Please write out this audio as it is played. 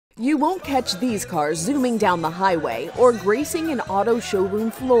You won't catch these cars zooming down the highway or gracing an auto showroom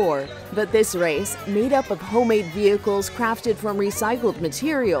floor. But this race, made up of homemade vehicles crafted from recycled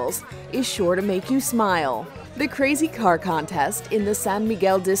materials, is sure to make you smile. The Crazy Car Contest in the San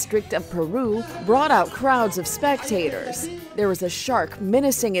Miguel district of Peru brought out crowds of spectators. There was a shark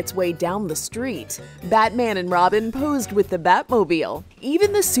menacing its way down the street. Batman and Robin posed with the Batmobile.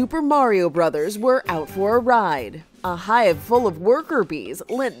 Even the Super Mario Brothers were out for a ride. A hive full of worker bees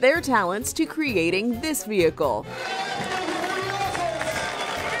lent their talents to creating this vehicle.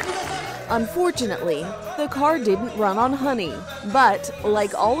 Unfortunately, the car didn't run on honey, but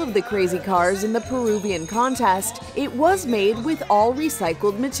like all of the crazy cars in the Peruvian contest, it was made with all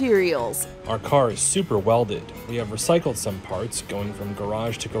recycled materials. Our car is super welded. We have recycled some parts, going from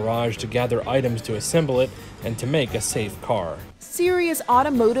garage to gather items to assemble it and to make a safe car. Serious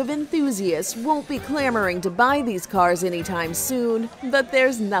automotive enthusiasts won't be clamoring to buy these cars anytime soon, but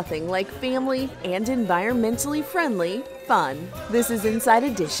there's nothing like family and environmentally friendly fun. This is Inside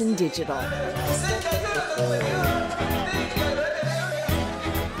Edition Digital.